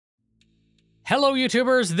Hello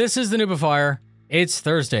YouTubers, this is the noobifier. It's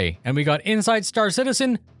Thursday, and we got Inside Star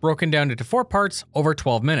Citizen broken down into 4 parts over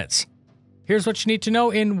 12 minutes. Here's what you need to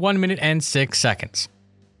know in 1 minute and 6 seconds.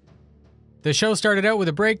 The show started out with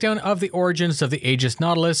a breakdown of the origins of the Aegis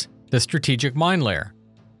Nautilus, the strategic mine layer.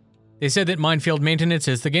 They said that minefield maintenance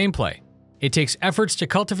is the gameplay. It takes efforts to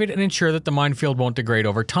cultivate and ensure that the minefield won't degrade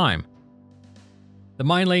over time. The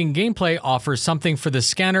mine laying gameplay offers something for the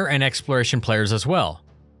scanner and exploration players as well.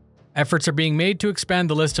 Efforts are being made to expand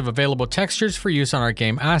the list of available textures for use on our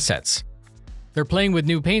game assets. They're playing with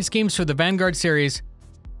new paint schemes for the Vanguard series.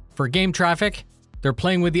 For game traffic, they're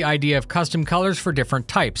playing with the idea of custom colors for different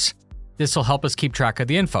types. This will help us keep track of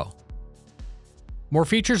the info. More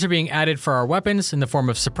features are being added for our weapons in the form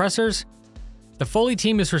of suppressors. The Foley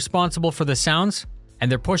team is responsible for the sounds, and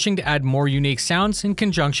they're pushing to add more unique sounds in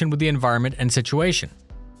conjunction with the environment and situation.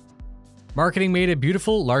 Marketing made a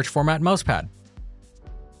beautiful large format mousepad.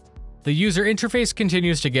 The user interface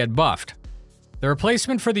continues to get buffed. The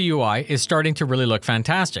replacement for the UI is starting to really look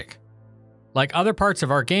fantastic. Like other parts of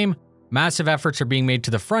our game, massive efforts are being made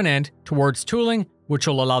to the front end towards tooling, which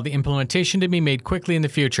will allow the implementation to be made quickly in the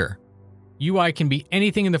future. UI can be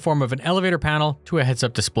anything in the form of an elevator panel to a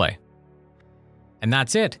heads-up display. And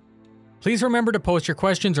that's it. Please remember to post your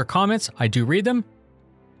questions or comments, I do read them.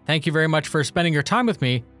 Thank you very much for spending your time with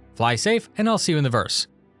me. Fly safe, and I'll see you in the verse.